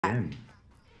Again.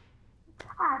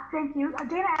 Thank you.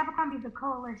 Dana Abercrombie, the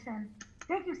Coalition.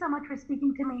 Thank you so much for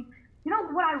speaking to me. You know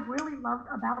what I really loved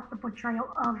about the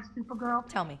portrayal of Supergirl?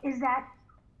 Tell me. Is that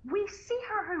we see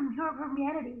her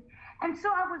humanity. And so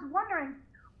I was wondering,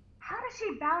 how does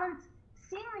she balance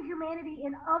seeing the humanity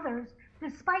in others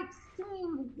despite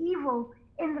seeing the evil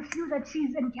in the few that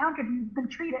she's encountered and been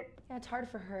treated? Yeah, it's hard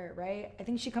for her, right? I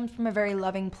think she comes from a very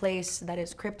loving place that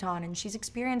is Krypton, and she's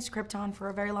experienced Krypton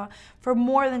for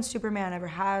more than Superman ever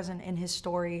has in his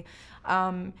story.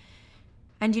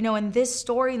 And you know, in this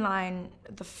storyline,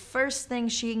 the first thing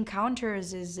she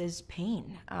encounters is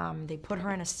pain. They put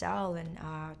her in a cell and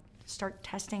start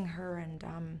testing her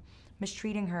and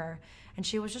mistreating her, and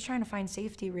she was just trying to find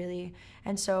safety, really.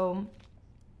 And so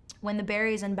when the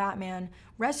Barrys and Batman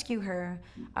rescue her,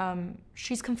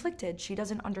 she's conflicted. She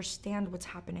doesn't understand what's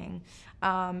happening.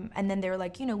 And then they're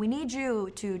like, you know, we need you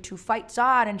to fight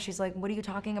Zod. And she's like, what are you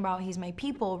talking about? He's my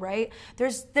people, right?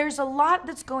 There's a lot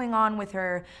that's going on with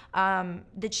her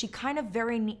that she kind of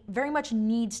very much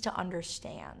needs to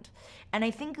understand. And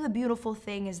I think the beautiful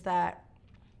thing is that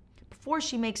before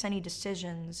she makes any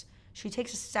decisions, she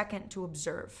takes a second to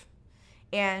observe.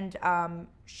 And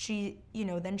she, you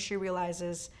know, then she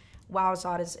realizes, wow,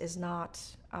 Zod is not,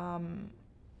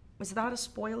 was that a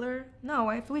spoiler?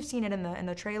 No, we've seen it in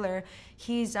the trailer.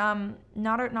 He's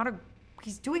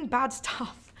he's doing bad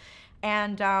stuff.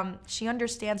 And she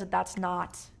understands that that's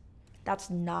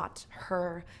not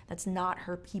her, that's not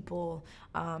her people.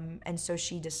 And so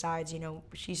she decides, you know,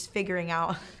 she's figuring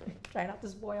out, try not to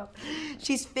spoil,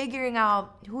 she's figuring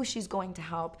out who she's going to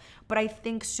help. But I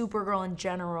think Supergirl in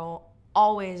general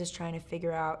always is trying to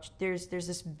figure out, there's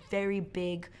this very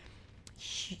big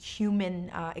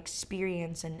human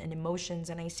experience and emotions,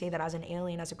 and I say that as an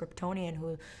alien, as a Kryptonian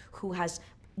who has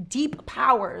deep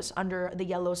powers under the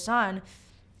yellow sun.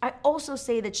 I also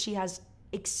say that she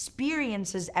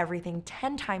experiences everything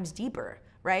 10 times deeper,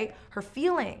 right? Her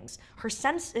feelings, her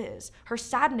senses, her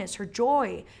sadness, her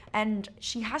joy, and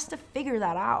she has to figure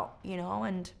that out, you know.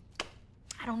 And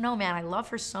I don't know, man, I love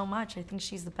her so much. I think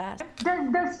she's the best.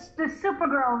 Does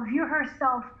Supergirl view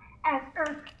herself as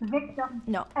Earth's victim,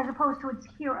 no, as opposed to its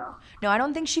hero? No, I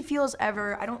don't think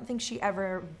she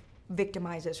ever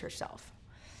victimizes herself.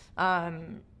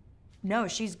 No,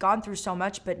 she's gone through so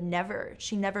much, but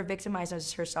she never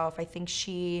victimizes herself. I think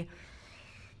she,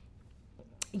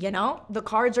 you know, the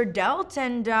cards are dealt,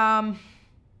 and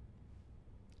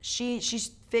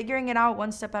she's figuring it out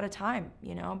one step at a time,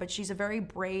 you know. But she's a very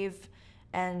brave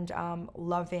and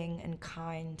loving and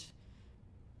kind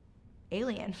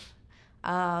alien.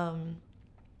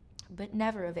 But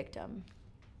never a victim.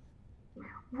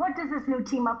 What does this new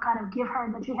team up kind of give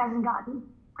her that she hasn't gotten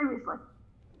previously?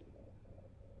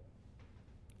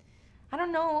 I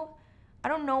don't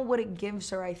know what it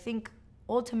gives her. I think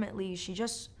ultimately she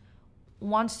just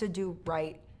wants to do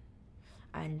right.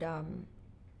 And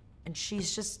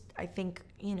she's just, I think,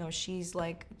 you know, she's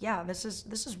like, yeah, this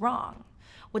is wrong.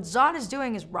 What Zod is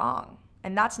doing is wrong,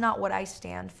 and that's not what I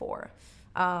stand for.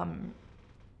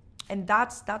 And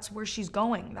that's where she's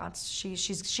going.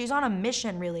 She's on a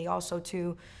mission, really, also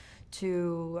to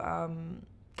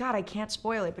God, I can't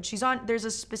spoil it, but there's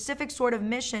a specific sort of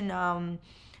mission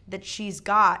that she's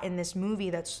got in this movie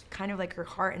that's kind of like her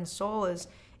heart and soul is,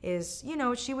 you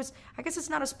know, I guess it's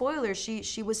not a spoiler,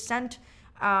 she was sent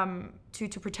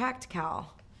to protect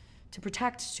Cal, to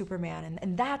protect Superman,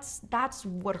 and that's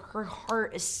what her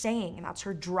heart is saying, and that's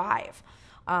her drive.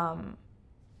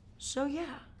 So yeah.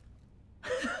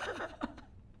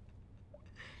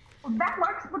 Well, that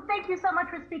works. Well, thank you so much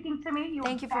for speaking to me.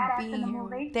 Thank you for being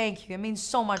here. Thank you. It means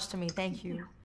so much to me. Thank you.